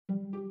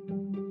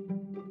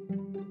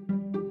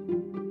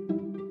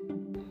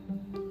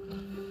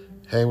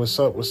Hey, what's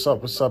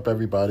up,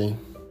 everybody?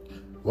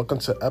 Welcome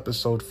to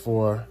episode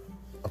 4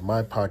 of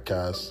my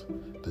podcast,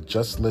 the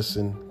Just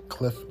Listen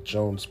Cliff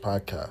Jones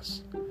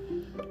podcast.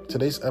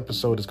 Today's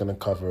episode is going to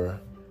cover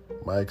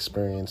my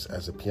experience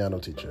as a piano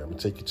teacher. I'm going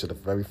to take you to the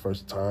very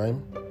first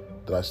time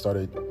that I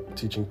started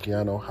teaching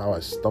piano, how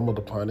I stumbled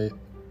upon it,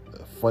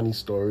 the funny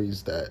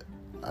stories that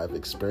I've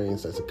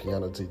experienced as a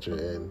piano teacher,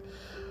 and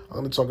I'm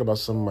going to talk about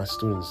some of my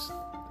students,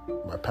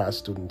 my past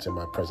students and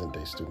my present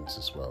day students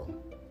as well.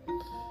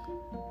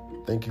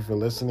 Thank you for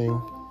listening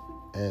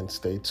and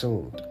stay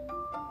tuned.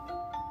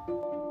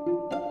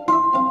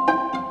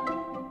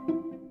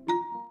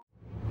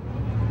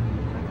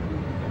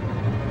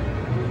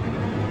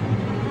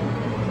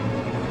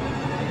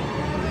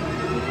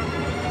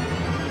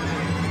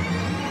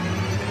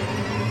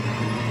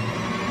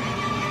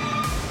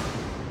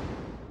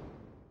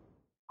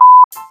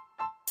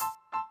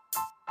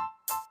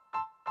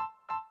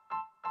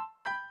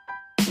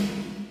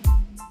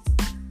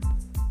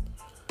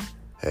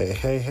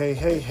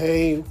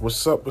 Hey,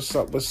 what's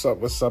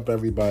up,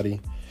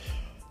 everybody?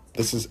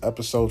 This is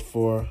episode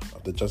 4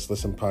 of the Just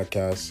Listen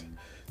podcast.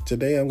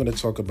 Today, I'm going to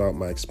talk about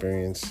my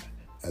experience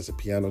as a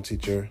piano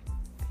teacher.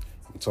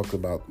 I'm talking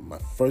about my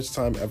first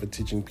time ever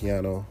teaching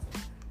piano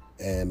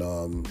and,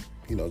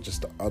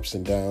 just the ups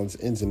and downs,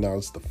 ins and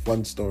outs, the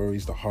fun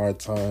stories, the hard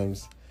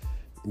times.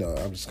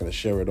 I'm just going to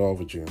share it all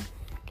with you.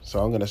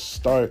 So I'm going to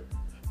start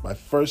by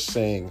first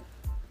saying,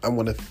 I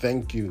want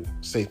to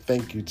say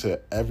thank you to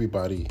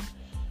everybody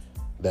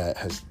that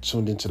has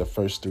tuned into the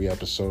first 3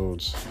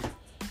 episodes.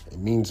 It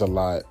means a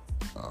lot.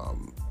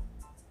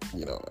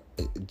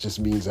 It just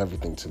means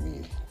everything to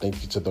me.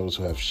 Thank you to those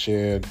who have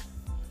shared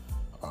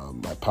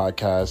my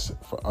podcast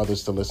for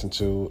others to listen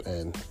to,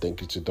 and thank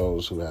you to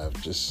those who have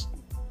just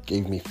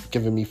given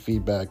me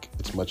feedback.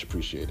 It's much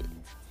appreciated.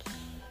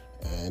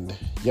 And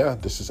yeah,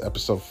 this is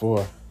episode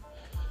 4.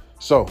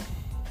 So,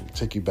 I'll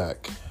take you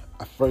back.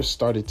 I first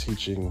started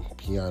teaching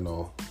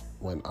piano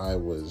when I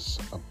was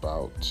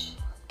about,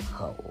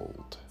 how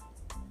old?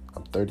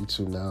 I'm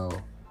 32 now.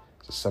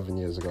 So 7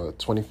 years ago,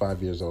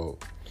 25 years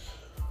old.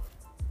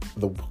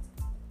 The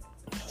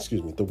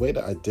way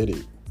that I did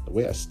it, the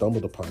way I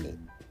stumbled upon it,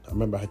 I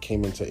remember I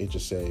came into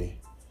HSA.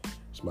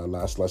 It's my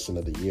last lesson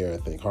of the year, I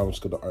think. Harlem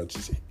School of Arts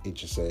is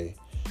HSA.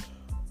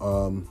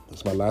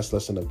 It's my last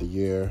lesson of the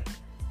year,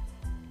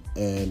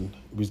 and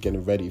we was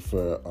getting ready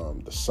for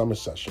the summer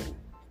session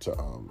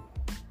because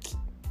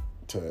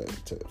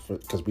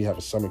we have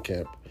a summer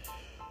camp.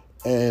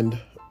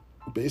 And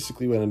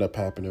basically what ended up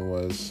happening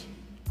was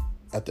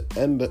at the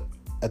end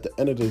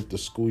of the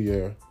school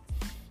year,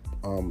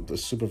 the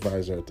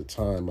supervisor at the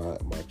time,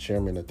 my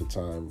chairman at the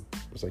time,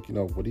 was like,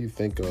 what do you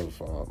think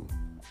of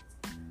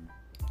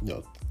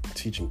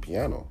teaching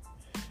piano?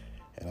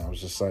 And I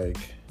was just like,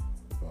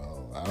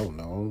 well, I don't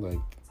know. Like,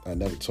 I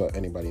never taught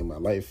anybody in my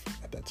life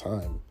at that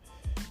time.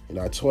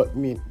 I taught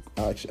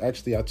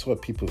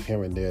people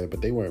here and there,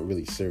 but they weren't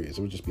really serious.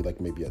 It would just be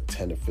like maybe a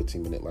 10 or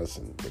 15 minute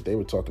lesson. But they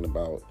were talking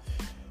about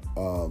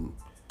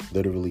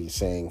literally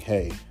saying,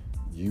 hey,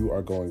 you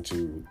are going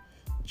to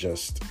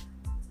just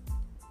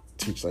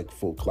teach like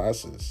full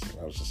classes. And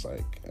I was just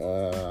like, I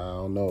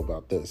don't know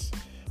about this.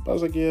 But I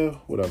was like, yeah,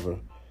 whatever.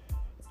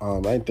 I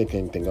didn't think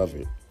anything of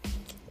it.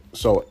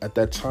 So at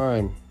that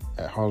time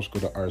at Harlem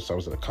School of Arts, I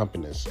was an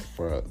accompanist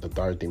for the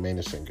Dorothy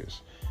Maynard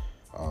Singers.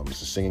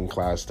 It's a singing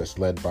class that's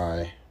led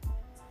by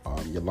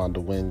Yolanda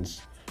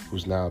Wins,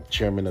 who's now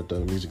chairman of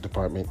the music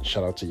department.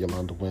 Shout out to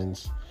Yolanda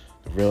Wins,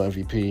 the real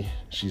MVP.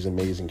 She's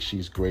amazing.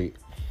 She's great.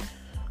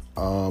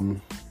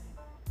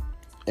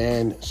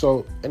 And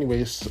so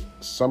anyways,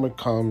 summer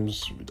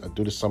comes, I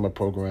do the summer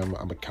program.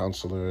 I'm a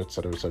counselor, et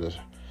cetera, et cetera.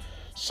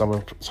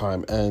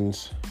 Summertime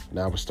ends.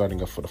 Now we're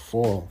starting up for the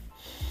fall.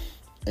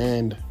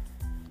 And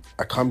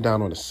I come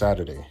down on a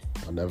Saturday.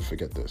 I'll never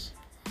forget this.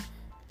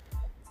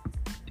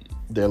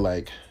 They're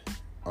like,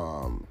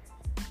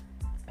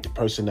 the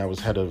person that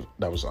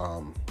was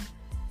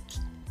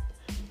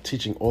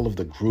teaching all of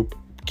the group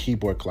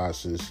keyboard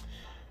classes,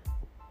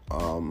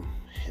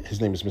 his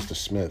name is Mr.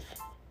 Smith.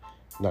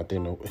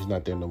 He's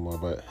not there no more,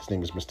 but his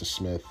name is Mr.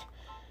 Smith.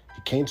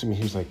 He came to me,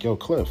 he was like, yo,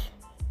 Cliff.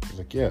 He's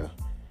like, yeah.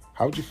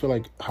 How would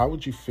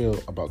you feel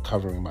about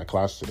covering my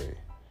class today?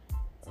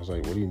 I was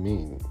like, what do you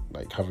mean?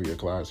 Like, cover your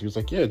class? He was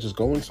like, yeah, just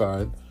go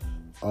inside.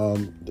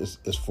 There's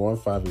 4 and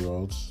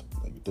 5-year-olds.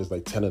 There's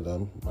like 10 of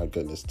them. My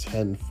goodness,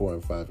 10 4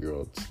 and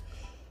 5-year-olds.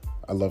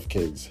 I love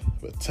kids,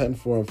 but 10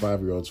 4 and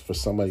 5-year-olds for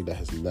somebody that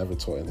has never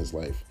taught in his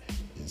life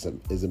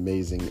is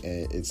amazing,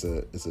 and it's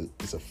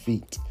a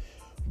feat.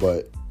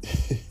 But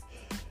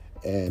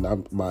and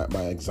my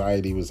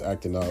anxiety was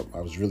acting up. I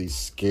was really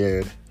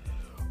scared.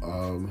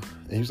 And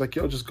he was like,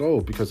 "Yo, just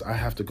go because I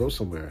have to go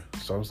somewhere."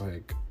 So I was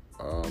like,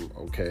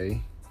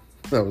 "Okay."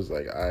 I was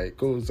like, "All right,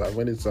 cool." So I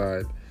went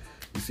inside.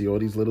 You see all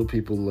these little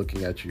people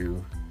looking at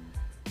you.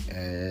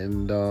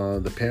 And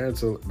the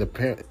parents.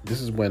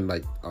 This is when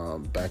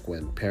back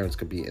when parents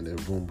could be in the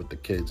room with the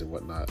kids and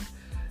whatnot,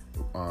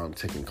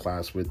 taking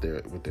class with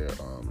their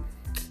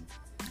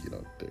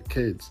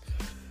kids,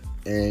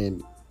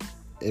 and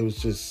it was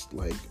just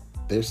like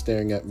they're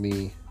staring at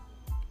me.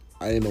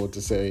 I didn't know what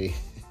to say.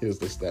 It was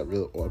just that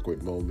real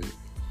awkward moment.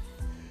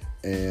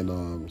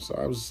 And so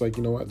I was just like,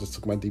 you know what? I just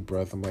took my deep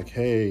breath. I'm like,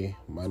 hey,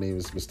 my name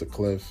is Mr.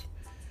 Cliff,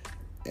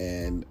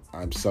 and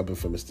I'm subbing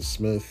for Mr.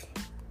 Smith.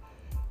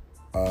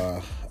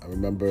 I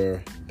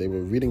remember they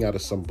were reading out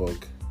of some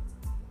book,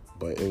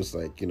 but it was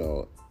like,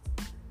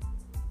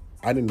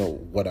 I didn't know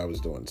what I was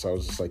doing. So I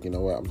was just like, you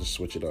know what? I'm just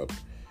switch it up.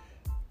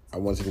 I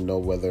wanted to know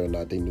whether or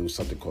not they knew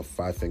something called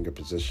five-finger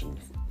position.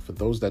 For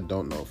those that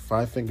don't know,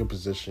 five-finger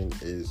position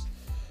is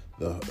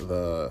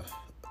the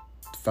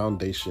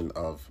foundation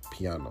of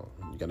piano.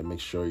 You got to make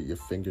sure your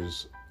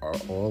fingers are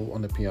all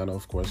on the piano,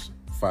 of course.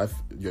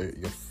 Your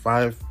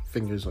 5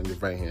 fingers on your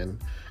right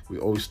hand. We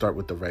always start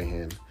with the right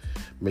hand.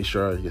 Make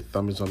sure your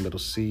thumb is on middle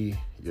C,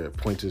 your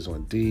pointer is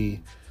on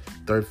D,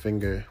 third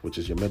finger, which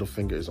is your middle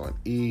finger, is on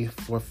E,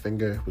 fourth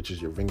finger, which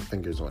is your ring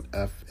finger, is on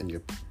F, and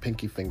your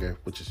pinky finger,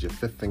 which is your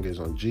fifth finger, is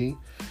on G.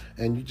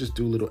 And you just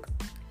do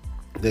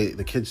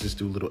the kids just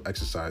do little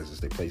exercises.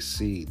 They play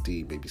C,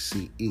 D, maybe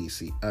C, E,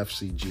 C, F,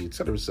 C, G,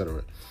 etc.,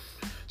 etc.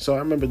 So I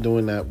remember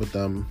doing that with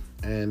them,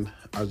 and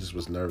I just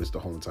was nervous the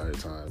whole entire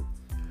time.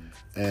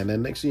 And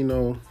then next thing you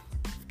know,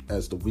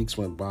 as the weeks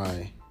went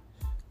by,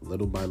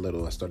 little by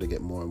little, I started to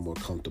get more and more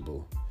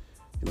comfortable,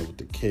 with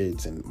the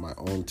kids and my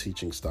own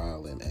teaching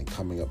style and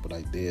coming up with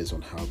ideas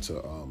on how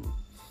to,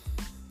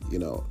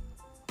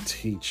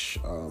 teach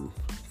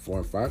 4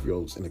 and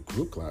 5-year-olds in a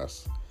group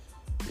class,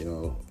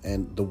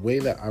 and the way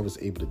that I was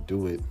able to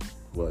do it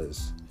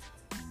was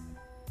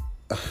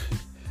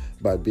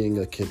by being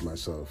a kid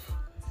myself.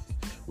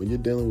 When you're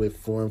dealing with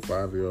 4 and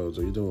 5-year-olds,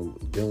 or you're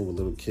dealing with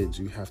little kids,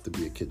 you have to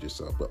be a kid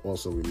yourself, but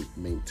also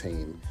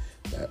maintain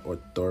that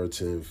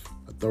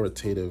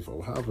authoritative,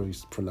 or however you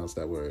pronounce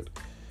that word.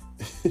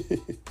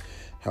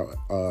 How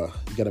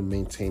you got to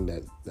maintain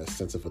that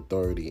sense of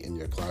authority in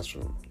your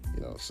classroom,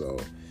 So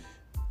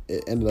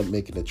it ended up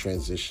making the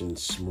transition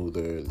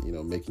smoother,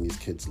 making these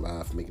kids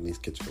laugh, making these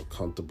kids feel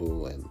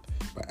comfortable, and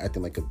by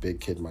acting like a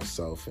big kid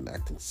myself and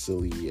acting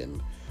silly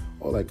and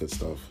all that good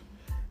stuff.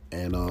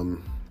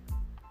 And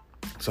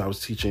so I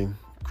was teaching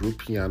group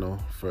piano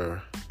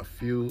for a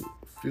few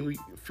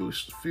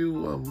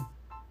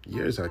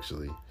years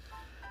actually,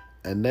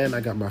 and then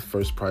I got my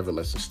first private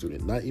lesson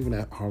student, not even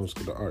at Harlem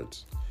School of the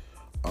Arts,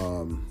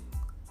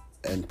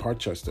 in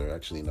Parkchester,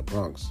 actually in the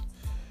Bronx.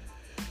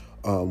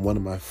 One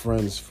of my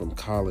friends from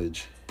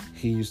college,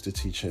 he used to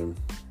teach him,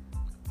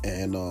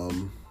 and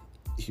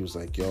he was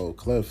like, "Yo,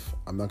 Cliff,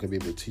 I'm not gonna be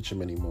able to teach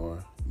him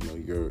anymore.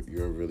 You're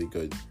a really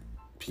good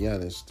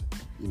pianist.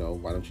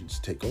 Why don't you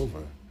just take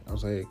over?" I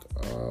was like,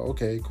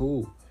 "Okay,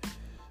 cool."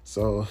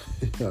 So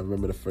I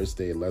remember the first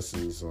day of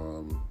lessons,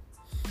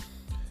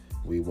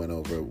 we went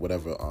over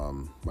whatever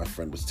my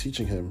friend was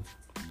teaching him,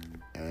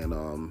 and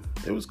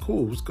it was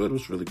cool. It was good. It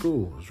was really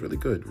cool. It was really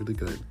good, really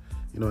good.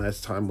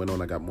 As time went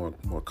on, I got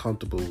more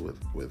comfortable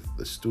with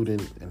the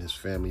student and his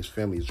family. His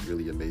family is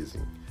really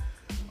amazing.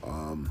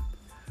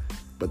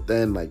 But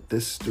then, like,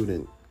 this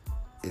student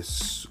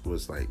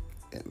was like,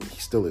 and he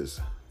still is.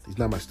 He's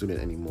not my student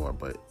anymore,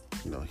 but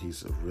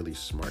he's a really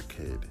smart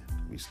kid.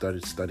 We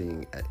started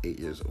studying at 8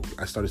 years old.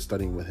 I started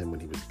studying with him when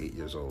he was 8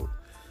 years old.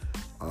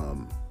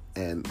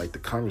 And like the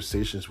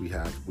conversations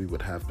we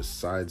would have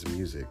besides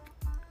music,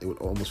 it would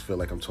almost feel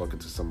like I'm talking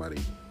to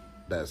somebody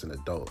that's an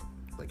adult,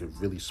 like a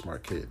really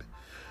smart kid.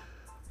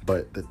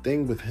 But the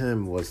thing with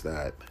him was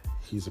that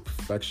he's a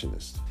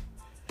perfectionist.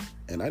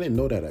 And I didn't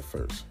know that at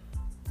first.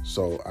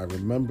 So I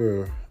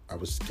remember I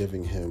was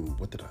giving him,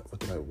 what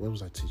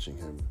was I teaching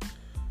him?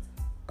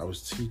 I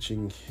was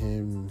teaching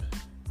him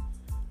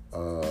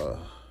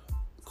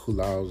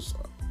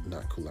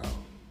not Kulau.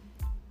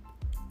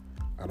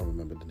 I don't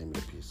remember the name of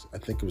the piece. I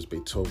think it was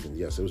Beethoven.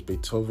 Yes, it was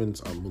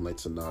Beethoven's Moonlight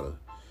Sonata,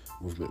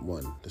 Movement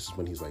 1. This is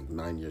when he's like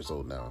 9 years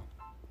old now.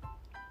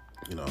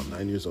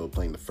 9 years old,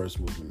 playing the first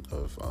movement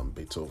of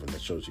Beethoven.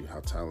 That shows you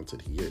how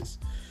talented he is.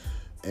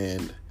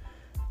 And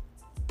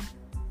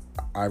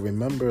I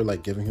remember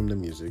like giving him the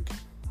music.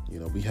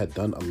 We had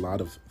done a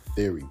lot of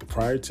theory. But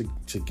prior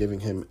to giving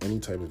him any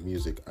type of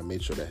music, I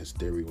made sure that his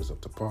theory was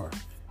up to par.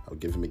 I would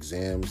give him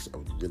exams. I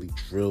would really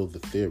drill the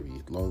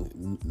theory.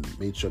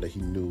 Made sure that he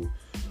knew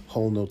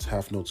whole notes,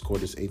 half notes,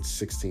 quarters, eighths,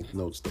 16th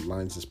notes, the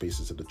lines and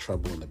spaces of the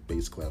treble and the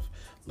bass clef,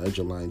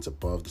 ledger lines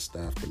above the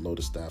staff, below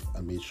the staff.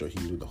 I made sure he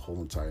knew the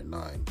whole entire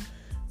 9.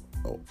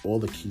 All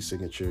the key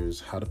signatures,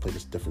 how to play the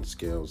different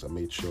scales. I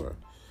made sure,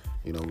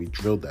 we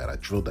drilled that. I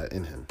drilled that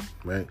in him,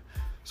 right?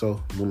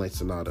 So, Moonlight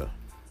Sonata.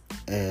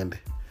 And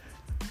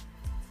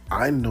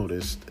I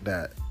noticed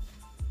that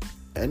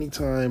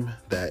anytime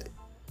that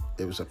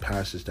it was a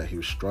passage that he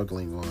was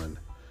struggling on,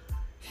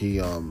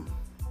 he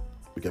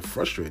would get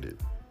frustrated.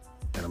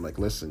 And I'm like,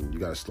 listen, you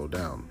got to slow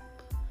down.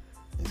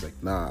 And he's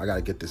like, nah, I got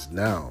to get this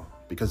now.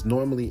 Because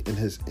normally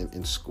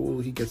in school,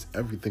 he gets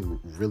everything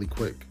really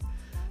quick.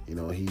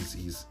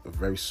 He's a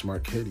very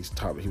smart kid.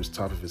 He was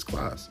top of his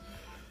class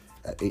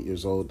at 8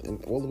 years old,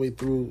 and all the way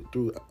through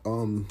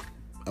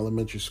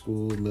elementary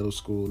school, middle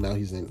school. Now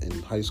he's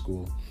in high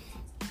school.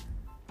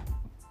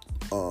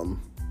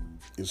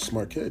 He's a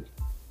smart kid.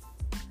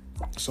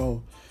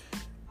 So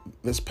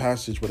this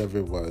passage, whatever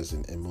it was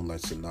in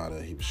Moonlight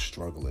Sonata, he was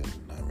struggling.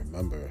 And I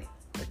remember,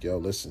 like, yo,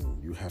 listen,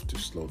 you have to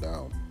slow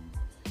down.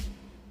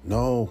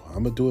 No,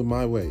 I'm going to do it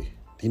my way.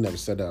 He never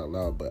said that out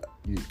loud, but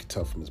you could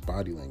tell from his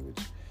body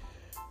language.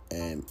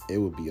 And it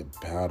would be a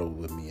battle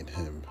with me and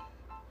him.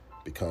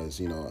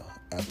 Because,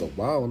 after a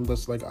while, I'm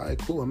just like, all right,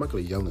 cool. I'm not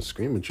going to yell and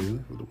scream at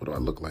you. What do I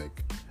look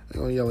like? I ain't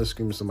going to yell and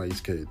scream at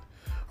somebody's kid.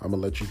 I'm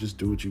going to let you just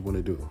do what you want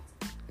to do.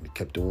 And he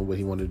kept doing what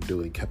he wanted to do.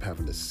 And he kept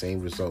having the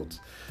same results,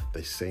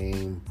 the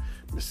same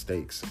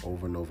mistakes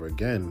over and over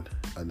again.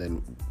 And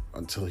then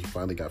until he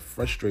finally got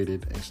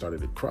frustrated and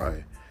started to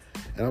cry.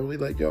 And I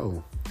was like,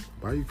 yo,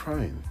 why are you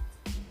crying?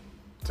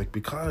 It's like,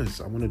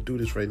 because I want to do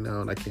this right now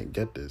and I can't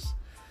get this.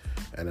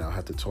 And I'll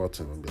have to talk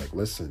to him and be like,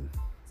 listen,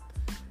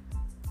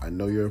 I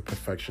know you're a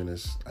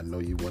perfectionist. I know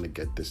you want to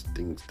get these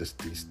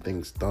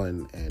things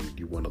done and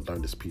you want to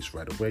learn this piece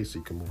right away so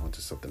you can move on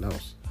to something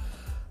else.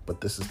 But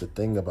this is the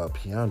thing about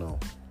piano,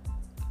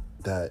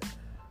 that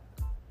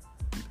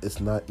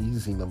it's not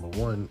easy, number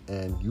one,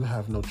 and you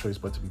have no choice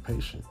but to be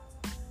patient.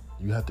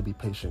 You have to be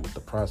patient with the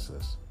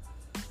process,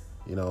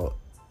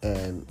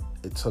 and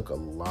it took a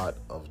lot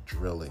of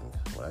drilling.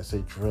 When I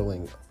say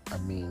drilling, I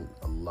mean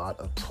a lot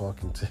of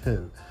talking to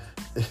him.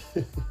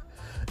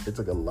 It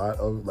took a lot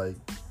of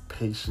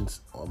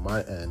patience on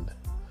my end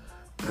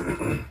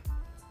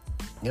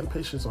and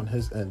patience on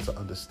his end to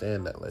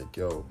understand that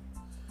yo,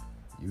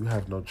 you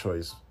have no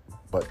choice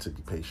but to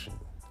be patient.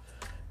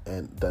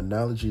 And the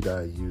analogy that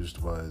I used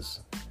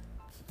was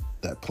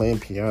that playing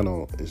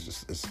piano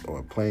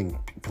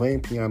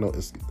playing piano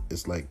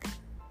is like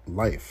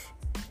life.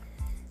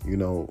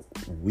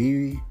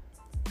 We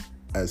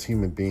as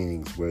human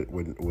beings,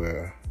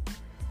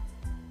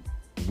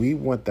 we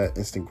want that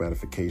instant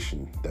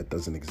gratification that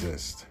doesn't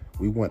exist.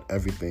 We want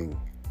everything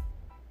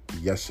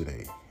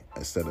yesterday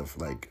instead of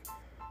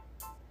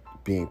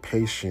being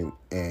patient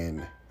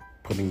and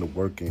putting the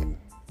work in.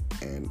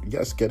 And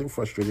yes, getting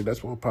frustrated,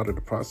 that's all part of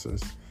the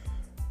process.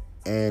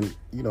 And,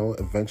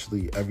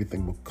 eventually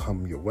everything will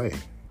come your way,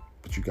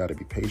 but you got to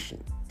be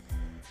patient.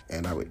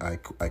 And I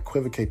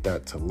equivocate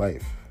that to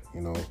life.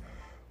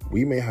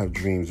 We may have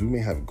dreams, we may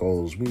have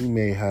goals, we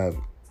may have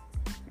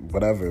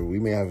whatever, we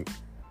may have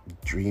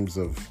dreams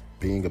of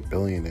being a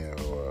billionaire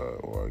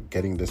or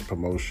getting this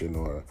promotion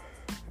or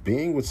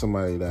being with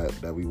somebody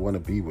that we want to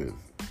be with.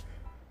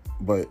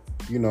 But,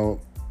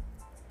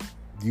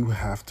 you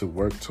have to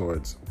work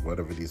towards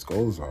whatever these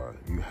goals are.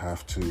 You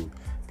have to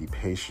be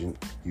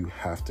patient. You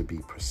have to be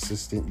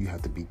persistent. You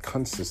have to be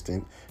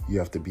consistent. You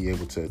have to be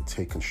able to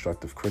take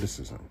constructive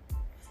criticism.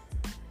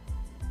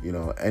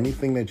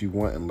 Anything that you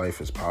want in life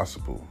is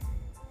possible.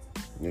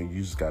 You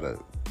just gotta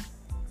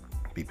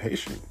be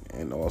patient.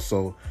 And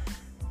also,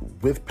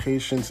 with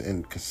patience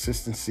and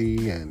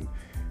consistency and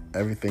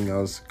everything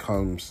else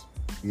comes,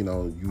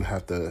 you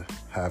have to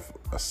have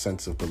a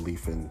sense of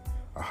belief in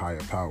a higher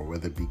power,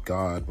 whether it be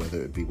God,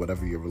 whether it be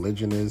whatever your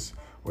religion is,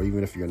 or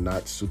even if you're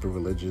not super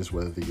religious,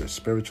 whether you're a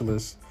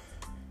spiritualist,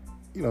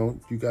 you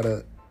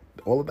gotta,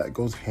 all of that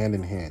goes hand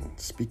in hand.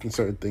 Speaking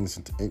certain things,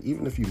 and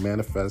even if you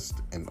manifest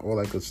and all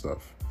that good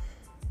stuff,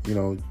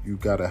 you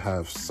gotta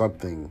have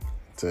something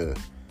to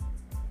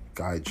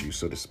guide you,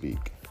 so to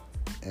speak.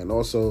 And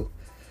also,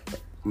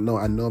 no,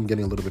 I know I'm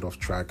getting a little bit off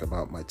track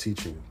about my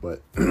teaching,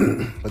 but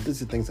but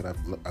these are things that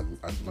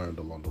I've learned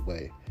along the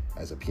way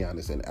as a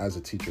pianist and as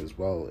a teacher as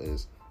well.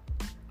 Is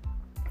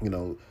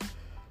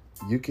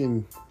you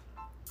can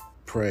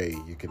pray,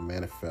 you can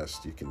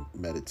manifest, you can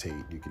meditate,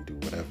 you can do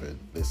whatever,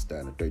 this, that,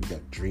 and the third. You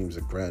got dreams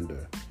of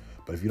grandeur,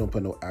 but if you don't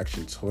put no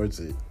action towards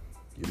it,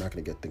 you're not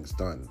going to get things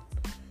done.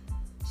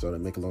 So to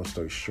make a long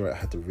story short, I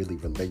had to really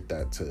relate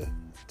that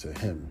to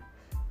him,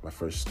 my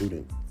first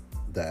student,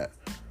 that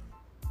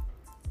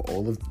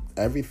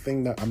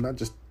everything that I'm not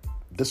just,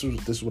 this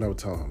is what I would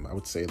tell him. I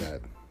would say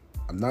that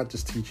I'm not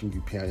just teaching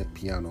you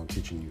piano, I'm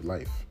teaching you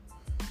life.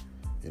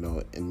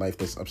 In life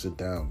there's ups and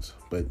downs,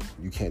 but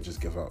you can't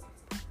just give up.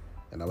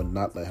 And I would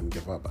not let him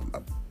give up. I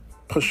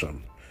push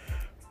him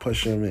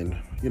and,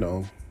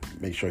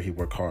 make sure he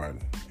work hard.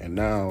 And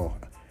now,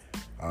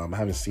 I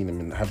haven't seen him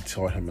and I haven't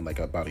taught him in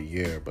about a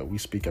year, but we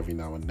speak every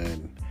now and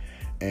then.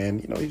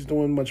 And, he's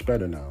doing much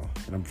better now.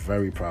 And I'm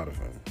very proud of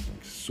him.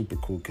 Super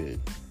cool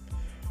kid.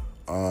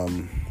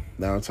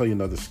 Now I'll tell you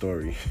another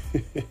story.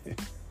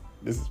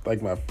 This is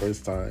my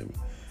first time.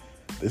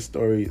 This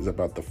story is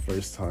about the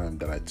first time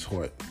that I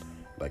taught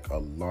a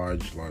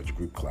large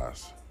group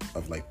class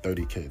of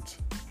 30 kids.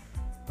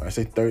 I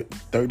say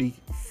 30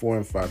 4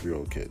 and 5 year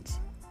old kids.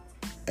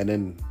 And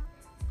then,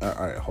 all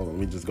right, hold on.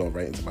 Let me just go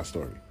right into my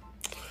story.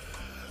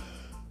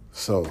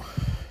 So,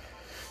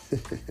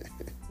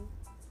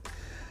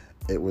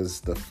 it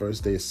was the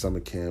first day of summer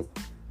camp.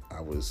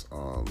 I was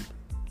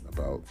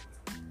about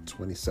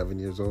 27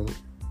 years old,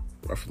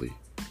 roughly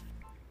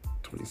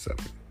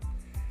 27.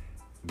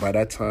 By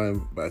the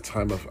time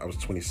I was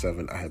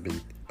 27, I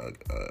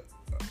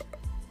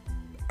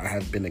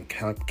had been a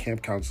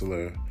camp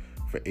counselor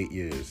for 8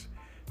 years.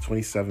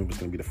 27 was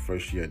going to be the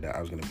first year that I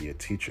was going to be a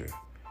teacher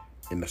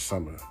in the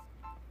summer.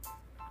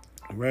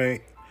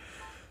 Right?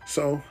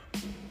 So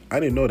I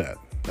didn't know that.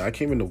 I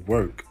came into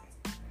work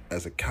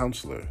as a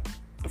counselor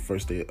the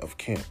first day of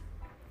camp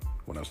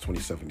when I was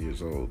 27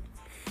 years old.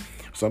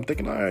 So I'm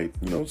thinking, all right,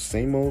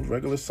 same old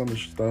regular summer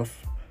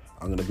stuff.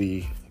 I'm going to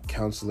be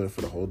counselor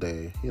for the whole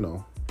day,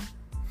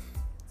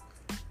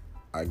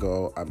 I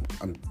go,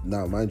 I'm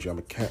now, mind you, I'm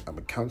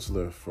a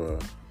counselor for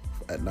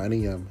at 9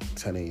 a.m.,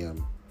 10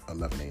 a.m.,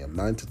 11 a.m.,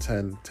 9 to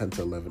 10, 10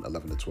 to 11,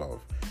 11 to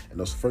 12. And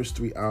those first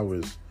 3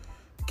 hours,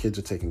 kids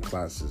are taking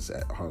classes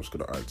at Harlem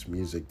School of Arts,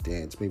 music,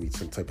 dance, maybe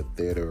some type of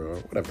theater or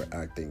whatever,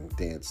 acting,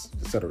 dance,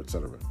 etc.,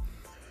 etc.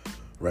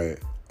 Right?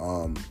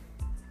 I'll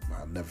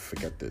never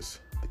forget this.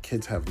 The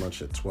kids have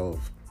lunch at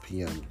 12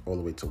 p.m. all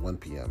the way to 1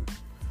 p.m.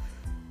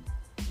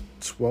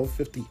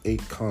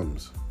 12:58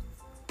 comes.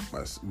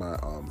 My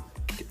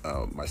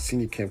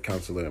senior camp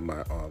counselor and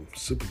my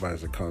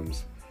supervisor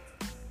comes.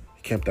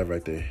 Camp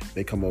director.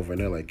 They come over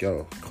and they're like,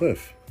 "Yo,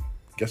 Cliff,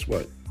 guess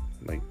what?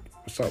 Like,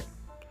 what's up?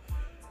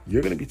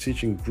 You're gonna be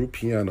teaching group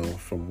piano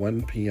from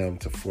 1 p.m.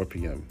 to 4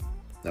 p.m.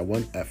 Now,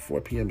 at 4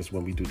 p.m. is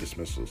when we do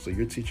dismissal. So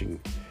you're teaching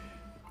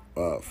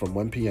from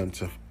 1 p.m.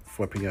 to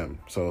 4 p.m.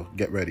 So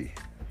get ready."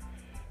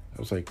 I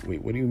was like,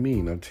 "Wait, what do you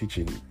mean? I'm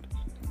teaching?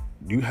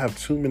 You have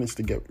 2 minutes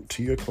to get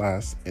to your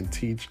class and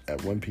teach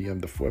at 1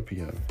 p.m. to 4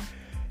 p.m.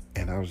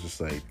 And I was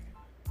just like,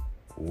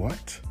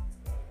 what?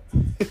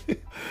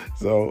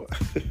 So,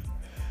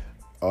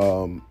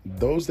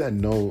 those that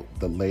know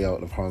the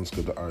layout of Harlem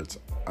School of the Arts,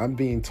 I'm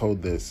being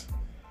told this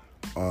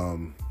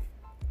in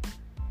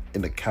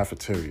the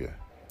cafeteria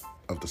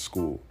of the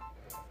school.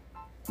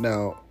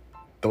 Now,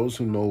 those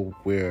who know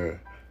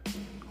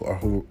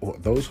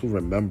those who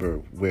remember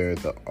where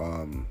the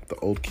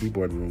old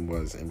keyboard room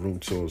was in room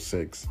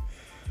 206,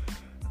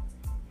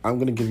 I'm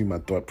going to give you my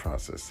thought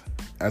process.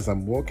 As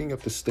I'm walking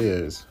up the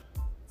stairs,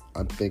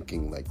 I'm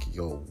thinking like,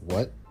 yo,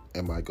 what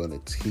am I going to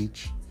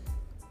teach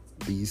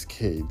these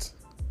kids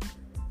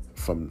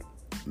from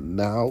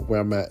now where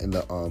I'm at in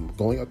the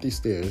going up these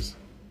stairs,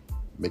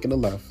 making a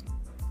left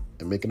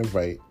and making a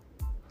right,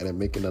 and then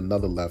making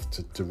another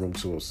left to room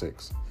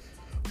 206.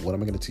 What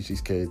am I going to teach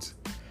these kids?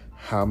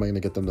 How am I going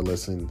to get them to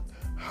listen?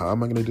 How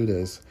am I going to do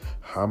this?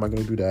 How am I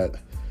going to do that?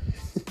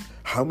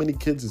 How many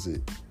kids is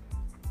it?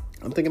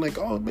 I'm thinking like,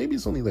 oh, maybe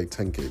it's only like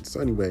 10 kids. So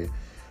anyway,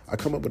 I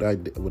come up with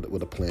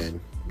a plan.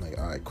 I'm like,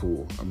 all right,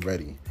 cool. I'm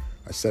ready.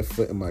 I set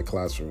foot in my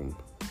classroom.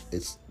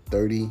 It's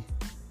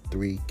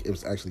 33. It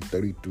was actually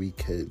 33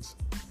 kids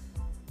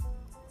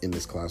in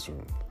this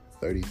classroom.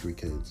 33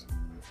 kids.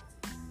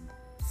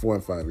 4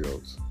 and 5 year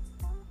olds.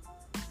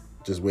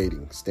 Just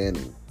waiting,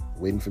 standing,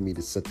 waiting for me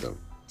to seat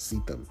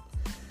them.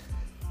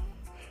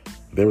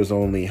 There was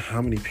only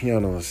how many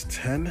pianos?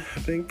 10, I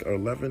think, or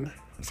 11,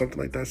 something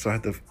like that. So I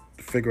had to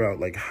figure out,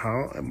 like,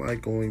 how am I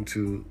going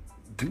to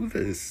do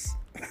this?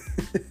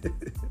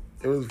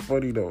 It was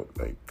funny, though,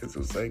 like, because it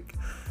was like,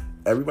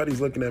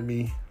 everybody's looking at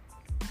me.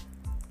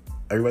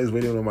 Everybody's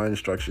waiting on my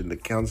instruction, the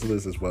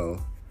counselors as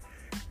well.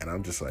 And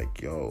I'm just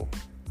like, yo,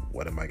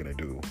 what am I going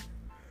to do?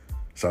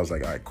 So I was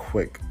like, all right,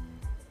 quick.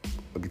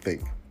 Let me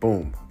think.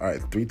 Boom. All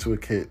right, 3 to a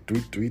kid,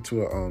 three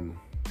to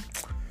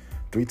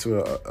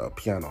a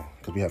piano,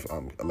 because we have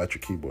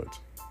electric keyboards.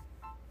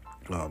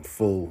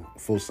 Full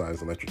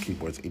size electric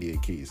keyboards,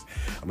 88 keys.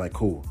 I'm like,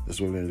 cool, this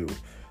is what we're gonna do.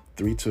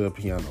 3 to a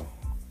piano,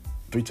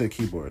 3 to a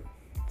keyboard.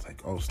 It's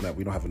like, oh snap,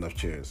 we don't have enough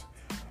chairs.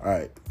 All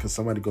right, cause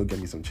somebody go get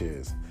me some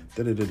chairs.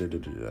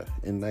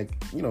 And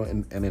like,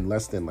 and in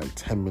less than like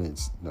 10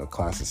 minutes,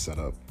 class is set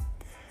up,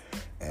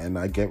 and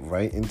I get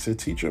right into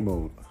teacher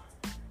mode.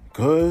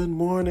 Good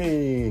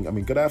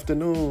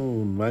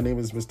afternoon. My name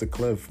is Mr.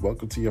 Cliff.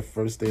 Welcome to your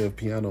first day of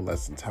piano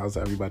lessons. How's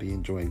everybody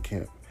enjoying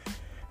camp?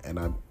 And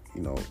I,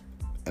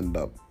 end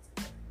up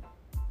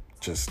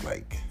just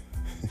like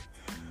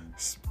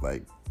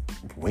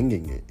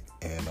winging it.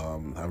 And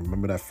I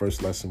remember that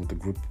first lesson with the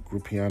group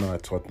piano. I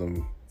taught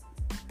them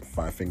the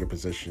 5-finger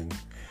position.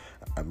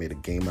 I made a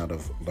game out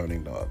of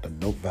learning the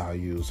note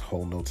values,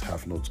 whole notes,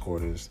 half notes,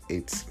 quarters,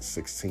 eighths,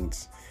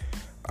 sixteenths.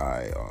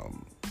 I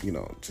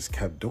just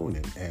kept doing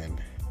it,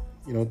 and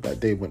that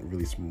day went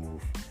really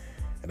smooth,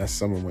 and that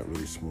summer went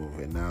really smooth,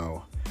 and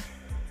now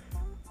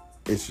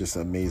it's just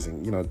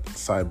amazing.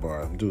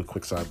 Sidebar, I'm doing a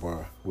quick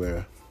sidebar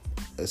where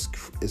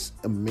it's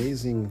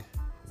amazing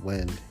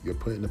when you're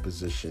put in a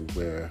position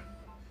where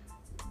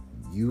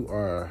you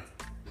are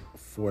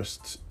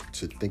forced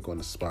to think on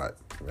the spot,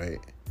 right?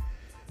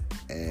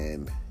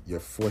 And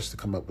you're forced to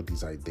come up with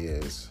these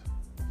ideas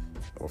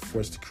or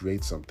forced to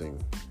create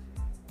something,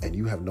 and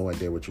you have no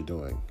idea what you're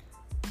doing.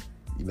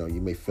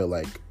 You may feel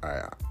like, all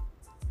right,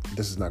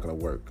 this is not going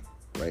to work,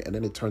 right? And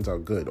then it turns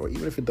out good. Or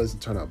even if it doesn't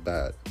turn out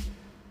bad,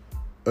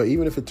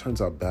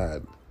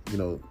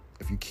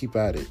 if you keep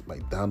at it,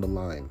 like down the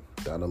line,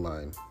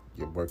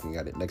 you're working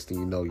at it. Next thing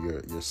you know,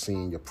 you're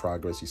seeing your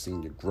progress, you're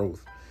seeing your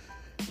growth.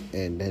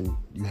 And then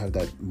you have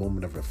that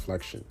moment of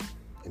reflection.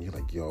 And you're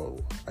like,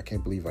 yo, I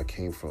can't believe I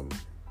came from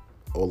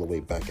all the way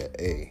back at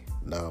A.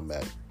 Now I'm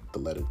at the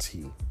letter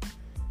T.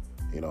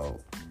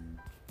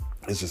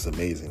 It's just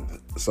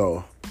amazing.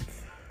 So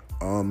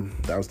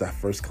That was that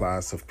first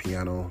class of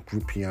piano,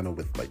 group piano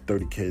with like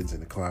 30 kids in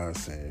the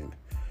class. And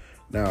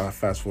now I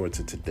fast forward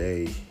to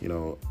today,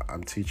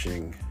 I'm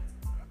teaching,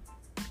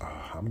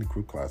 how many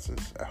group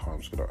classes at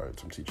Harlem School of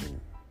Arts? I'm teaching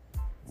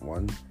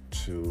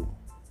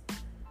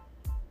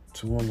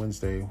two on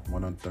Wednesday,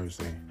 one on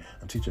Thursday.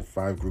 I'm teaching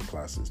 5 group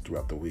classes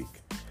throughout the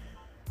week.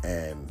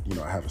 And,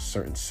 I have a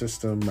certain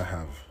system. I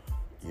have,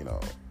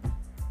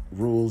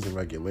 rules and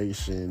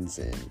regulations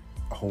and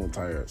a whole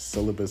entire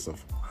syllabus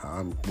of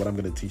what I'm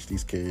going to teach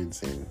these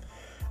kids. And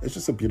it's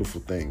just a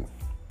beautiful thing.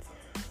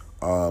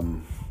 Let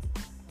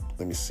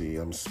me see. I'm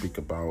going to speak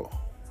about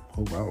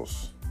who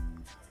else.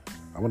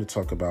 I want to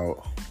talk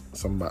about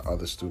some of my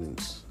other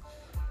students.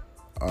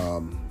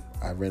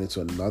 I ran into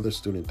another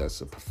student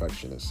that's a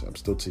perfectionist. I'm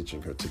still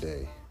teaching her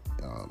today.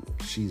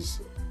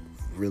 She's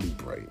really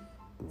bright.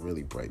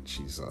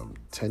 She's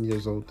 10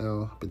 years old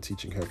now. I've been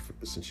teaching her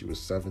since she was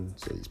 7,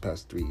 so these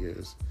past 3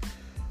 years.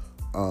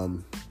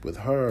 With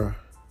her,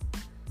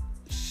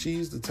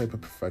 she's the type of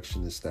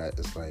perfectionist that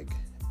is like,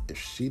 if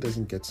she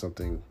doesn't get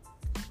something,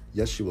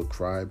 yes, she will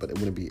cry, but it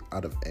wouldn't be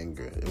out of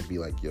anger. It would be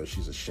like,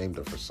 she's ashamed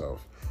of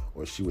herself,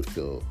 or she would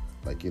feel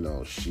like,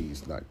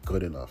 she's not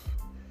good enough.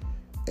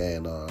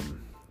 And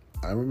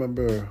I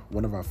remember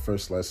one of our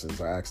first lessons,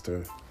 I asked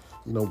her,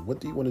 what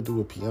do you want to do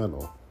with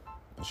piano?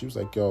 And she was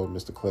like,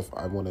 Mr. Cliff,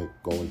 I want to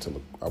go to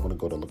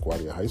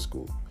LaGuardia High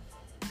School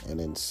and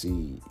then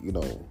see,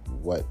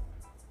 what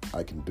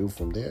I can do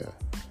from there.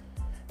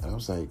 And I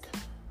was like,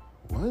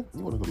 what?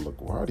 You want to go to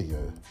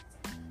LaGuardia?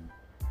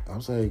 I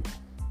was like,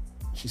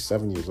 she's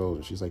 7 years old.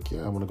 And she's like,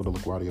 yeah, I want to go to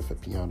LaGuardia for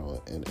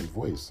piano and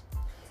voice.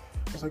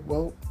 I was like,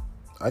 well,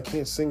 I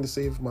can't sing to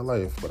save my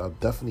life, but I'll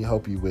definitely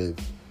help you with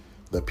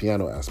the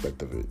piano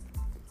aspect of it.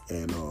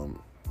 And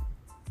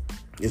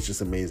it's just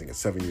amazing. At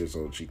 7 years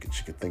old, she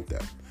could think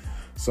that.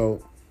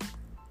 So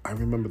I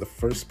remember the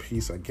first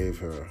piece I gave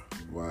her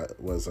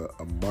was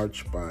a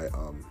march by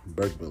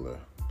Bergmüller.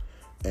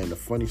 And the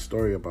funny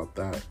story about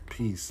that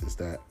piece is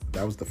that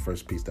was the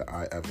first piece that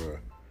I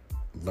ever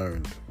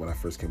learned when I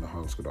first came to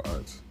Harlem School of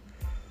Arts.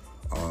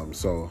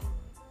 So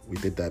we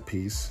did that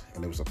piece,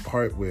 and there was a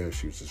part where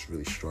she was just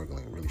really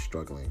struggling.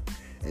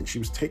 And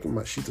she's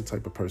the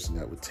type of person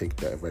that would take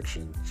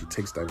direction. She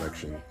takes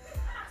direction.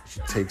 She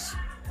takes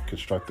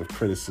constructive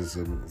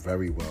criticism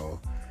very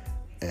well.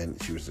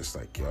 And she was just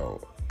like,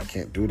 I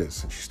can't do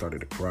this. And she started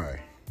to cry.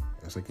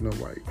 I was like,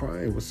 why are you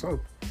crying? What's up?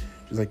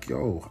 She's like,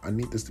 I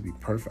need this to be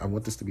perfect. I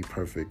want this to be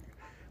perfect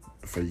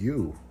for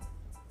you.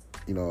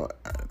 And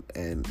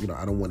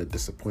I don't want to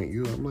disappoint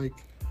you. I'm like,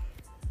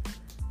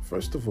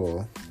 first of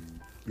all,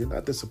 you're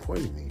not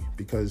disappointing me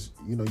because,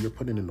 you're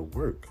putting in the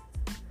work.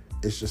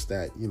 It's just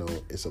that,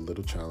 it's a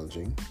little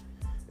challenging.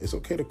 It's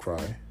okay to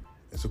cry.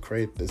 It's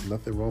okay. There's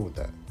nothing wrong with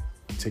that.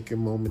 Take your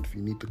moment. If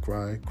you need to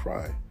cry,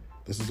 cry.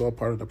 This is all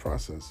part of the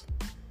process.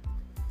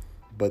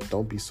 But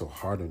don't be so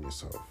hard on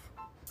yourself.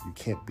 You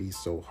can't be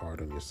so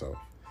hard on yourself.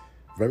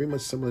 Very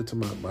much similar to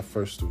my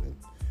first student.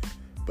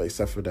 But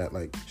except for that,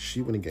 like,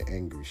 she wouldn't get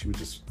angry. She would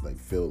just, like,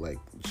 feel like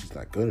she's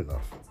not good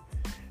enough.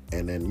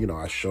 And then,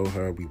 I show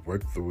her, we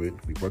work through it.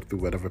 We work through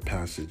whatever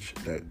passage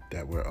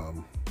that we're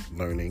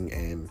learning,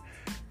 and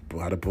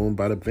bada boom,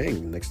 bada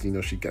bing. Next thing you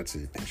know, she gets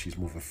it, and she's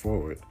moving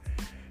forward.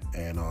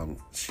 And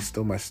she's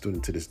still my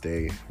student to this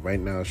day. Right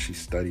now, she's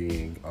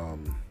studying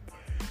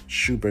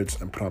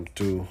Schubert's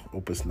Impromptu,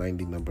 Opus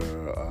 90,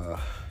 number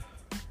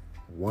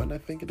 1, I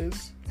think it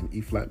is, in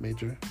E-flat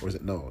major. Or is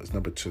it? No, it's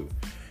number 2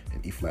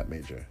 in E-flat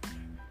major.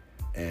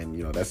 And,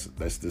 that's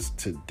this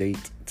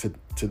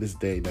to this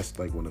day, that's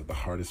like one of the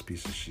hardest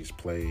pieces she's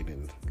played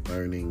and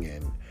learning.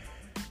 And,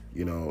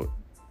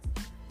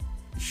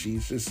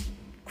 she's just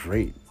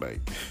great.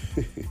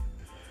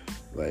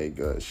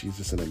 She's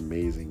just an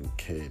amazing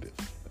kid.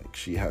 Like,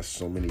 she has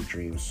so many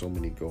dreams, so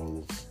many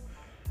goals.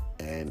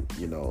 And,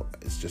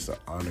 it's just an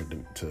honor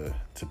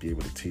to be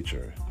able to teach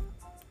her.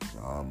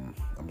 I'm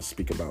going to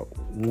speak about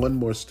one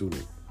more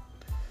student.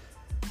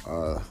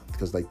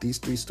 Because these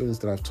 3 students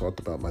that I've talked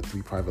about, my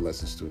 3 private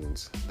lesson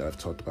students that I've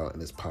talked about in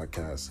this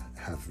podcast,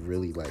 have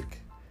really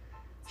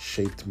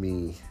shaped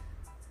me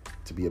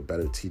to be a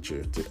better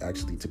teacher,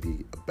 to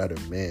be a better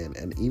man,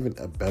 and even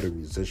a better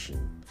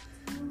musician.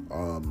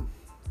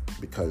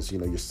 Because,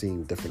 you're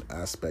seeing different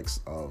aspects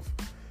of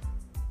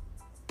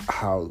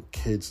how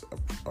kids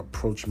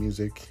approach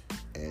music,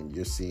 and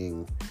you're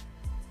seeing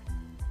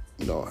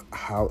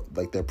how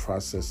their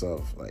process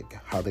of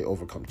how they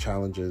overcome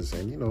challenges.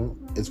 And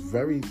it's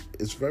very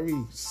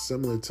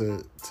similar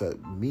to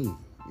me,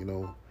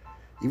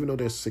 even though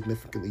they're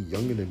significantly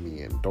younger than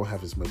me and don't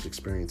have as much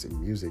experience in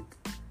music.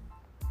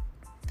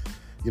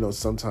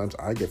 Sometimes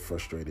I get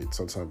frustrated,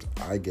 sometimes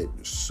I get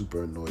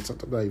super annoyed,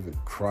 sometimes I even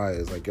cry.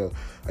 It's like,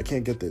 I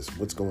can't get this,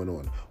 what's going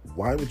on?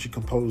 Why would you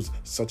compose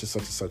such and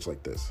such and such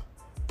like this?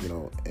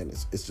 And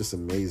it's just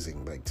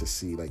amazing, to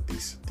see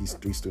these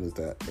 3 students,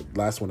 that the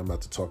last one I'm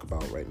about to talk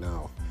about right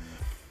now,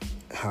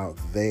 how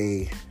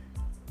they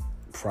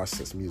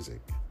process music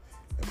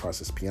and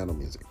process piano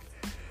music.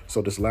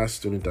 So this last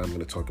student that I'm going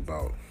to talk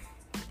about,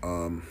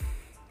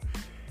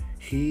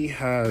 he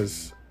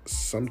has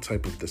some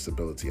type of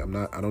disability. I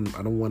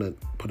don't want to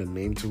put a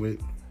name to it,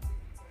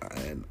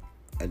 and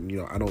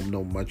I don't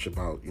know much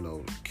about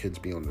kids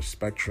being on the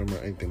spectrum or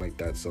anything like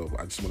that. So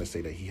I just want to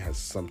say that he has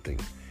something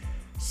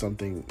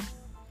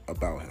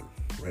about him,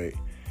 right?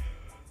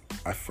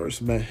 I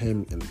first met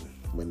him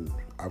when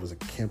I was a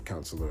camp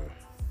counselor,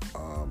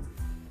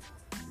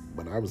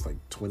 when I was like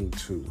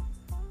 22,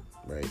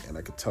 right? And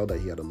I could tell that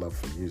he had a love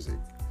for music.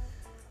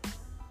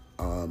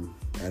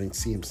 I didn't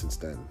see him since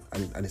then. I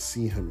didn't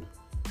see him.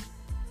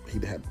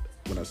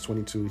 When I was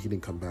 22, he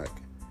didn't come back.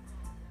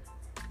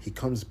 He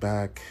comes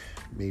back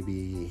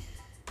maybe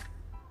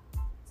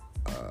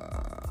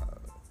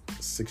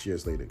 6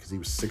 years later, because he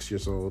was 6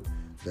 years old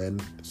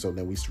then. So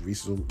then we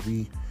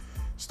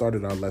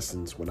started our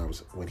lessons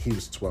when he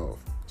was 12.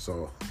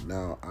 So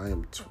now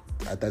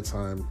at that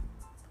time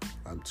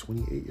I'm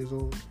 28 years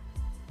old.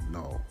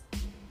 No,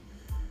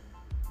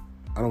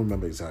 I don't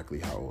remember exactly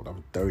how old.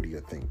 I'm 30,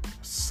 I think.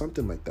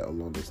 Something like that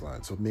along those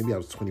lines. So maybe I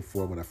was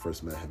 24 when I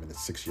first met him, and then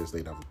 6 years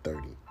later, I'm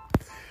 30.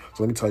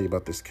 So let me tell you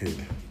about this kid.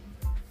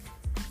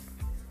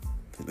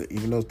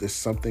 Even though there's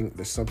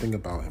something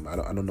about him, I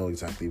don't know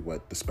exactly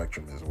what the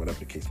spectrum is or whatever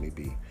the case may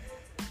be.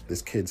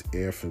 This kid's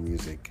ear for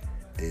music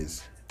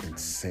is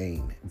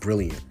insane.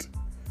 Brilliant.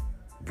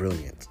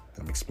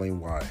 Let me explain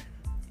why.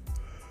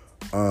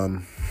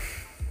 I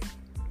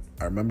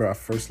remember our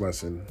first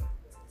lesson,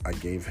 I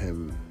gave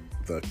him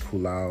the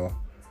Kulau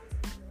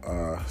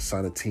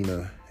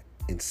Sonatina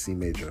in C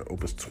major,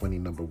 Opus 20,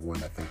 number 1.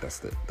 I think that's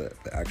the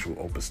actual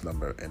opus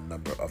number and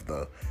number of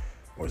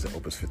or is it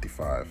Opus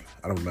 55?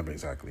 I don't remember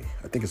exactly.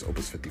 I think it's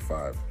Opus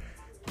 55,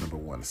 number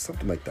 1,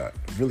 something like that.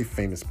 Really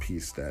famous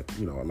piece that,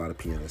 a lot of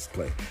pianists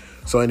play.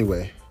 So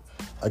anyway,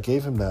 I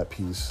gave him that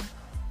piece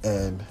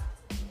and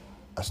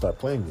I start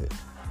playing it,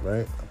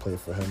 right? I play it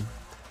for him,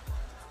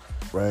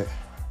 right?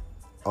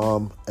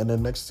 And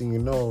then next thing you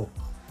know,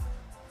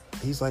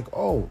 he's like,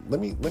 "Oh, let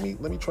me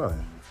try,"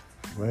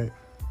 right?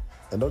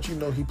 And don't you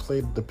know, he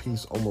played the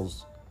piece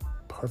almost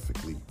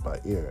perfectly by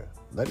ear,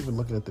 not even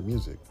looking at the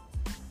music,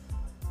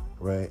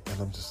 right?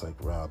 And I'm just like,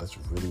 wow, that's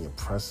really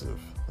impressive.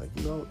 Like,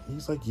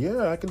 he's like,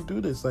 "Yeah, I can do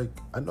this. Like,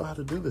 I know how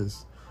to do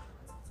this."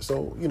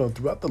 So,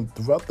 throughout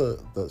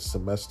the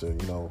semester,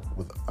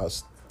 with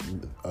us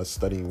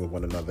studying with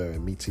one another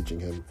and me teaching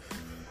him,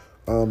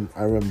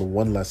 I remember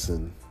one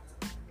lesson.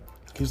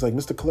 He was like,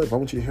 "Mr. Cliff, I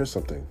want you to hear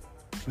something."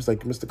 He was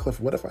like, "Mr. Cliff,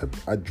 what if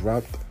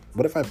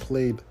I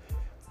played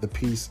the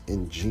piece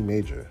in G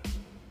major?"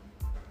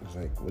 I was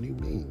like, "What do you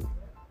mean?"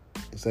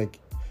 It's like,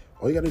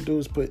 all you got to do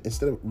is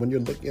when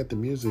you're looking at the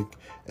music,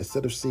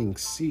 instead of seeing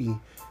C,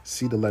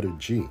 see the letter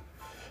G.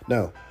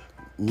 Now,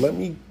 let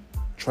me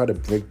try to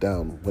break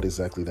down what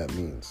exactly that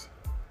means.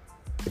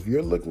 If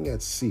you're looking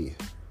at C,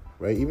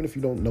 right, even if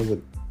you don't know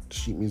what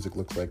sheet music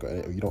looks like,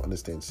 or you don't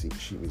understand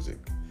sheet music,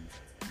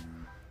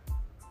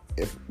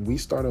 if we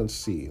start on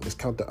C, let's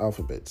count the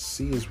alphabet.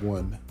 C is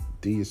 1,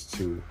 D is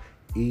 2,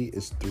 E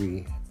is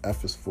 3,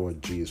 F is 4,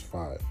 G is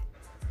 5.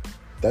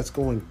 That's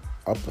going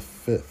up a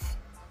fifth.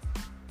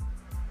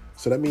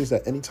 So that means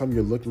that anytime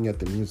you're looking at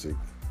the music,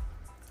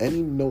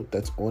 any note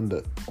that's on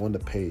the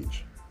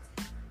page,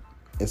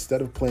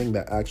 instead of playing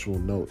that actual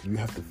note, you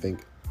have to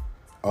think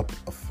up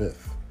a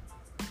fifth.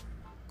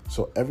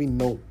 So every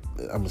note,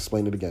 I'm going to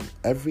explain it again.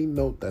 Every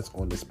note that's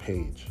on this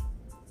page,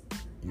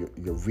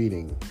 you're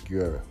reading,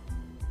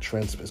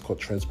 it's called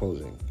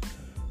transposing.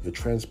 You're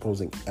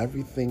transposing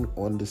everything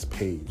on this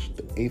page,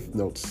 the 8th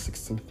notes,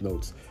 16th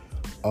notes,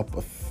 up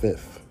a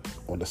fifth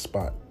on the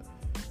spot.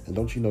 And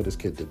don't you know this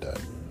kid did that?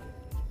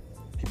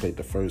 He played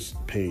the first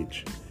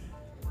page,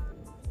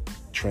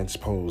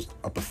 transposed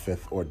up a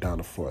fifth or down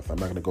a fourth. I'm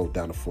not going to go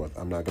down a fourth.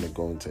 I'm not going to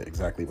go into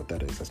exactly what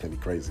that is. That's going to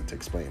be crazy to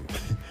explain.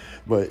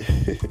 But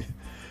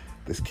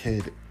this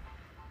kid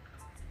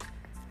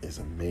is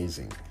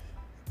amazing,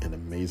 an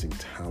amazing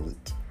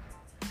talent.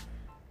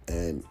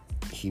 And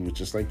he was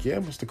just like, "Yeah,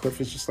 Mr. Cliff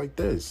is just like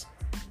this."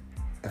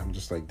 And I'm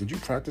just like, "Did you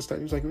practice that?"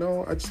 He was like,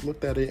 "No, I just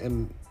looked at it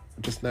and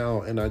just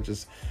now, and I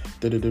just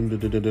decided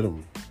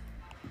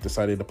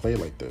to play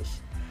like this."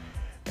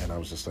 And I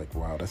was just like,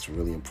 wow, that's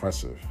really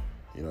impressive.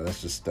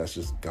 That's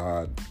just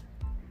God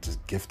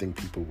just gifting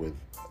people with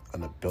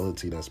an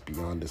ability that's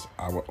beyond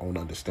our own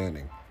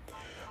understanding.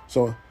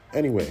 So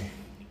anyway,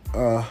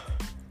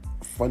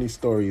 funny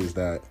story is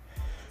that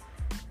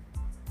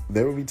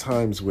there will be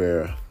times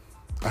where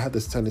I have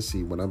this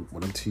tendency when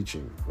I'm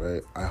teaching,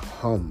 right? I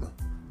hum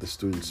the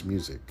students'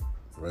 music,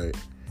 right?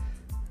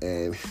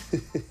 And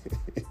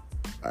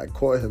I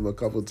caught him a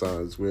couple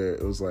times where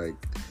it was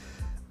like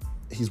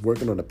he's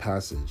working on a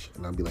passage,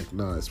 and I'll be like,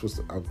 "Nah, it's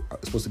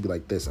supposed to be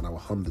like this," and I will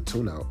hum the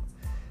tune out.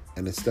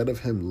 And instead of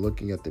him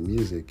looking at the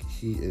music,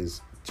 he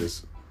is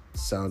just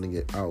sounding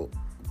it out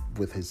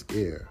with his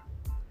ear.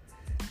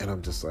 And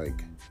I'm just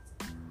like,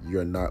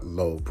 "You're not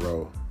low,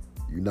 bro.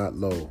 You're not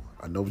low.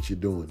 I know what you're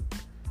doing.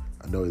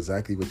 I know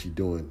exactly what you're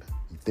doing.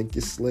 You think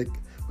you're slick,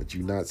 but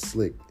you're not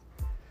slick.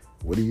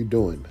 What are you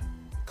doing?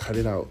 Cut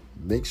it out.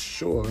 Make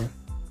sure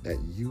that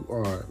you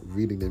are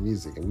reading the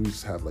music." And we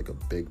just have like a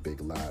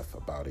big laugh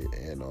about it.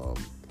 And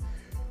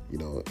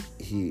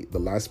The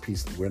last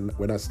piece,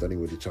 we're not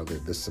studying with each other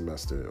this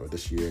semester or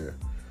this year,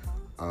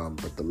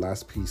 but the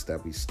last piece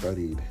that we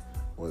studied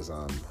was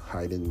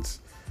Haydn's,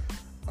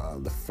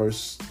 the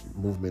first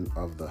movement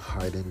of the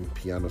Haydn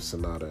Piano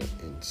Sonata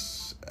in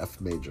F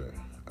major.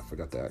 I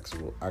forgot the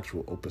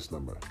actual opus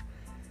number,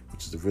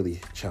 which is a really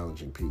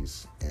challenging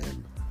piece,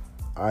 and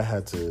I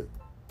had to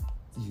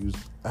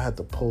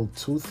pull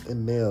tooth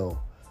and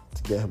nail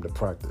to get him to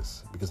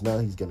practice, because now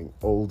he's getting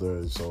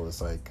older, so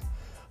it's like,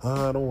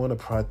 I don't want to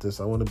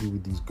practice, I want to be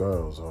with these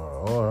girls,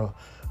 or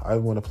I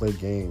want to play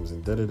games,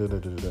 and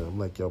da-da-da-da-da-da. I'm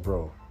like, yo,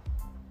 bro,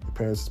 your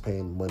parents is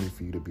paying money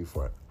for you to be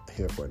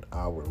here for an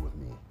hour with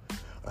me.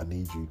 I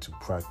need you to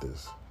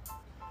practice.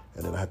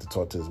 And then I had to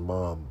talk to his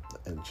mom,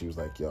 and she was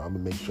like, yo, I'm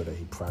going to make sure that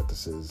he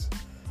practices.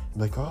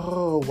 I'm like,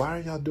 oh, why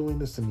are y'all doing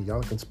this to me? Y'all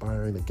are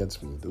conspiring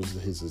against me. Those are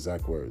his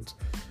exact words.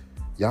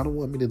 Y'all don't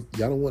want me to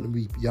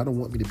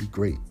be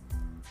great.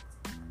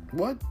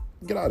 What?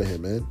 Get out of here,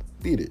 man.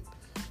 Beat it.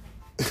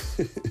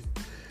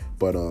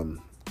 But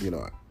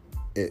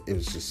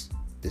it's just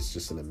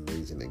an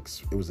amazing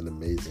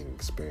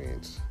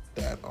experience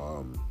that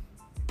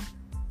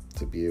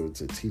to be able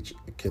to teach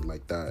a kid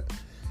like that.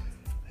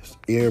 His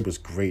ear was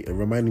great. It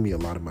reminded me a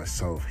lot of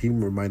myself. He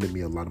reminded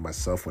me a lot of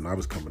myself when I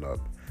was coming up,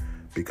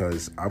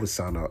 because I would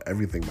sound out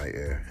everything in my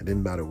ear. It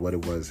didn't matter what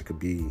it was. It could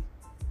be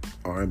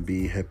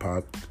R&B, hip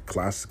hop,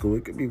 classical.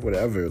 It could be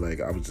whatever.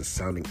 Like, I was just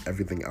sounding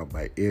everything out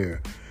my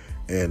ear.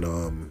 And,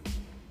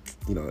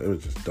 it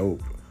was just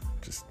dope,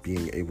 just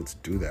being able to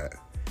do that.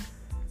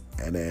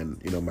 And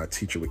then, my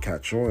teacher would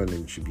catch on,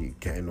 and she'd be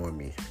getting on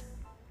me.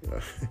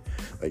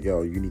 Like,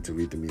 yo, you need to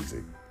read the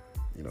music.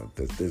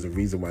 There's a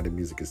reason why the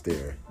music is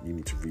there. You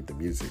need to read the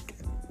music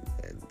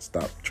and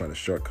stop trying to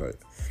shortcut.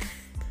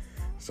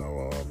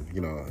 So,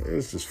 it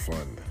was just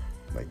fun.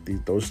 Like,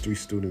 those three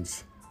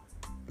students,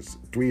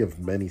 three of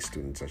many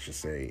students, I should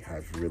say,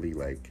 have really,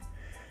 like,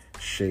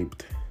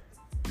 shaped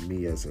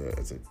me as a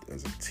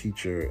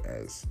teacher,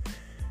 as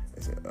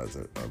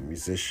a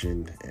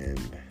musician, and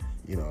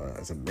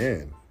as a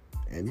man.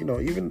 And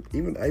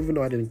even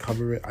though I didn't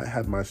cover it, I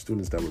had my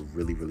students that were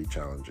really, really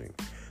challenging,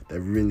 that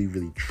really,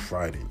 really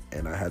tried it,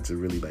 and I had to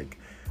really, like,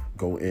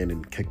 go in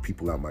and kick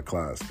people out of my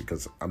class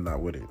because I'm not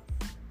with it.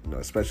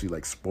 Especially,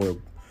 like,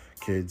 spoiled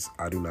kids,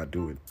 I do not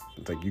do it.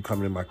 It's like, you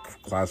coming in my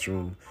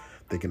classroom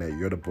thinking that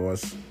you're the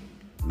boss.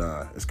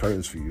 Nah, it's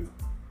curtains for you.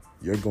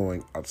 You're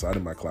going outside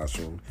of my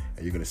classroom,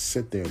 and you're going to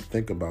sit there and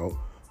think about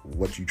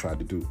what you tried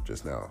to do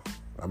just now.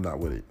 I'm not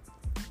with it.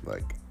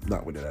 Like,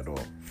 not with it at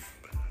all.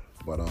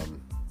 But,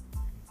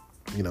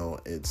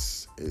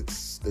 it's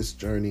this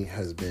journey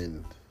has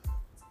been,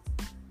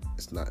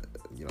 it's not,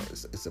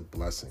 it's a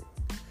blessing.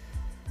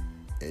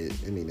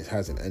 It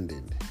hasn't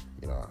ended.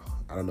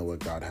 I don't know what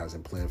God has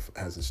in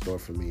store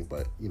for me,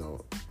 but,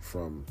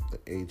 from the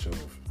age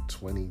of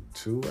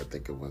 22, I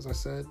think it was, I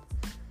said,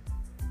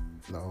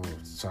 no,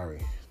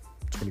 sorry,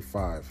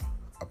 25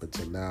 up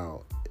until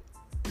now,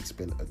 it's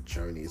been a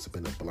journey. It's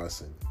been a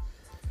blessing.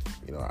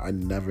 I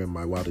never in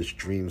my wildest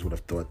dreams would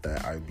have thought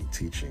that I'd be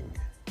teaching,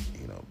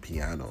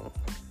 piano.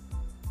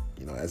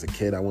 As a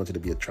kid, I wanted to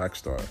be a track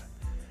star.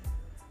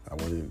 I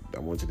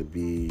wanted to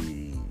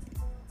be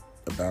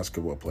a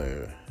basketball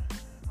player.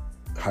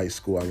 High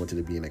school, I wanted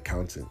to be an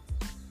accountant.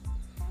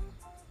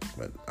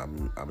 But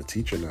I'm a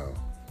teacher now.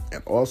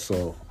 And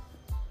also,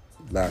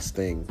 last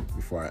thing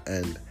before I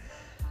end,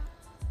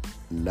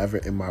 never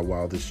in my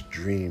wildest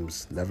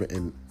dreams, never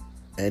in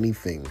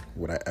anything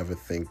would I ever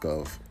think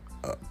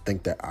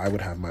that I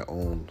would have my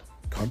own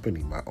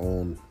company, my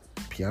own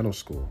piano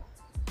school,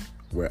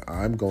 where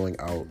I'm going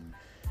out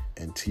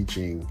and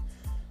teaching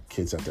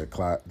kids at their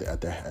class,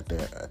 at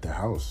their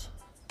house,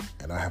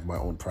 and I have my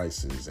own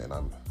prices, and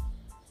I'm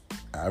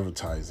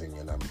advertising,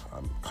 and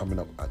I'm coming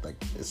up.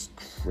 It's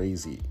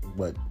crazy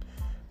what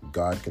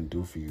God can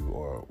do for you,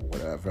 or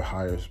whatever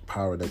higher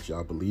power that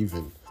y'all believe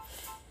in.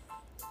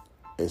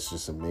 It's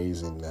just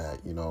amazing that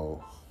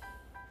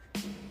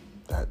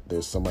that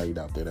there's somebody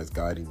out there that's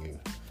guiding you,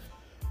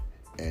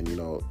 and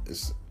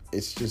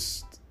it's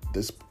just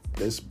this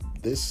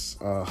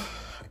I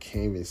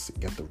can't even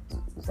get the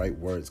right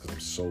words because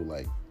I'm so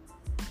like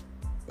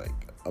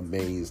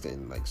amazed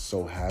and like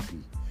so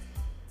happy.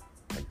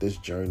 Like, this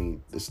journey,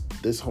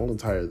 this whole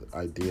entire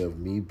idea of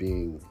me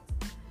being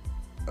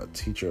a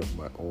teacher of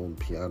my own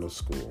piano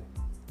school,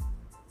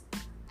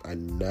 I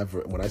would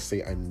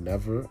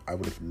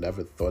have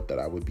never thought that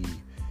I would be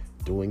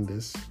doing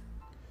this.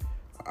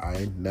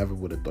 I never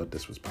would have thought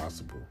this was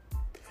possible.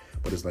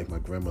 But it's like my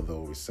grandmother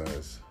always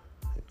says,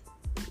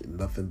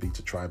 nothing beats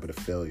a try but a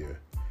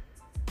failure.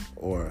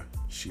 Or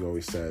she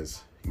always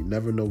says, you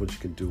never know what you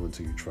can do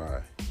until you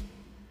try.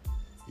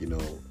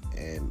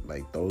 And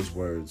like, those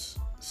words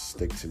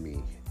stick to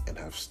me and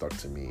have stuck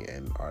to me,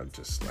 and are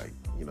just like,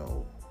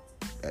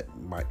 at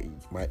my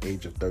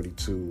age of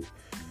 32,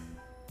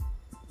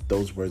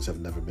 those words have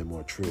never been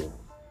more true.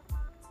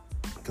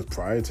 Because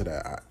prior to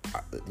that,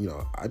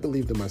 I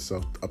believed in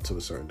myself up to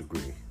a certain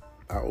degree.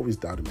 I always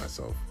doubted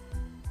myself.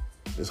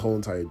 This whole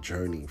entire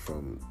journey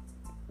from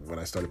when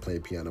I started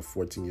playing piano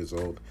 14 years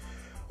old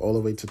all the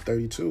way to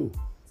 32.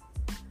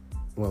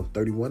 Well,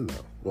 31 now.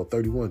 Well,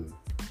 31.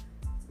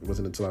 It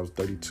wasn't until I was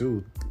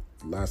 32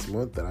 last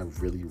month that I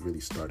really, really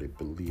started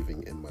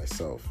believing in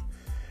myself.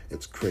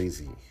 It's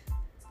crazy.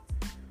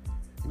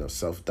 You know,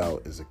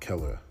 self-doubt is a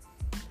killer.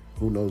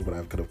 Who knows what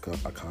I could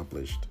have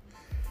accomplished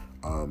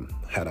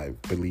had I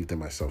believed in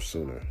myself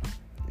sooner.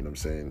 You know what I'm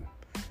saying?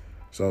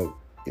 So,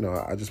 you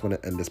know, I just want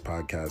to end this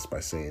podcast by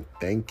saying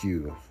thank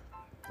you.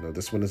 You know,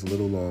 this one is a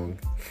little long,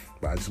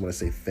 but I just want to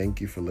say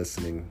thank you for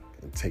listening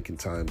and taking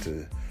time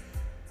to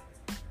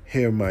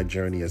hear my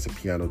journey as a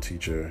piano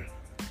teacher.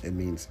 It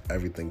means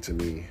everything to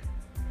me.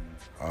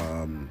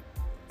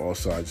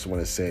 Also, I just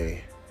want to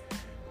say,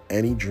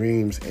 any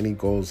dreams, any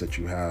goals that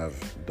you have,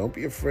 don't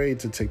be afraid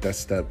to take that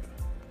step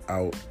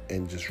out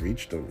and just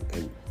reach them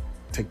and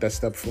take that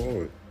step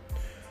forward.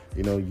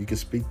 You know, you can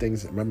speak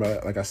things, remember,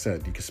 like I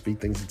said, you can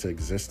speak things into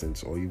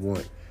existence all you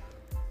want.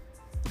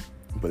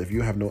 But if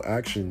you have no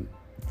action,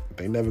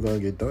 they never gonna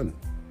get done.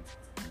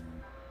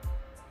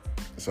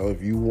 So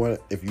if you want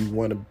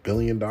 $1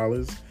 billion,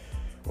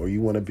 or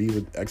you want to be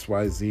with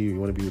XYZ, or you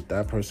want to be with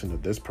that person or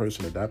this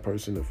person or that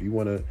person, if you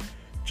want to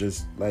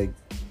just like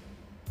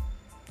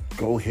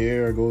go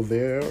here or go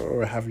there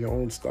or have your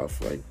own stuff,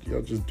 like,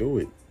 yo, just do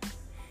it.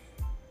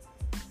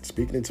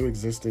 Speak it into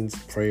existence,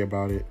 pray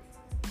about it,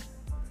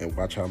 and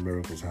watch how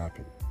miracles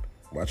happen.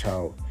 Watch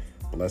how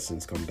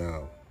blessings come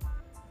down.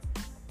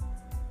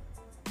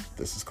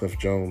 This is Cliff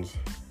Jones.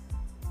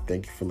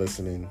 Thank you for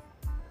listening.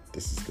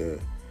 This is the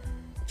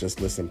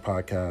Just Listen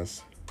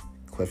podcast,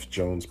 Cliff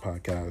Jones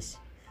podcast.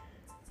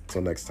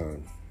 Until next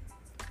time,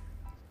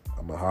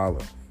 I'ma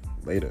holla.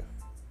 Later.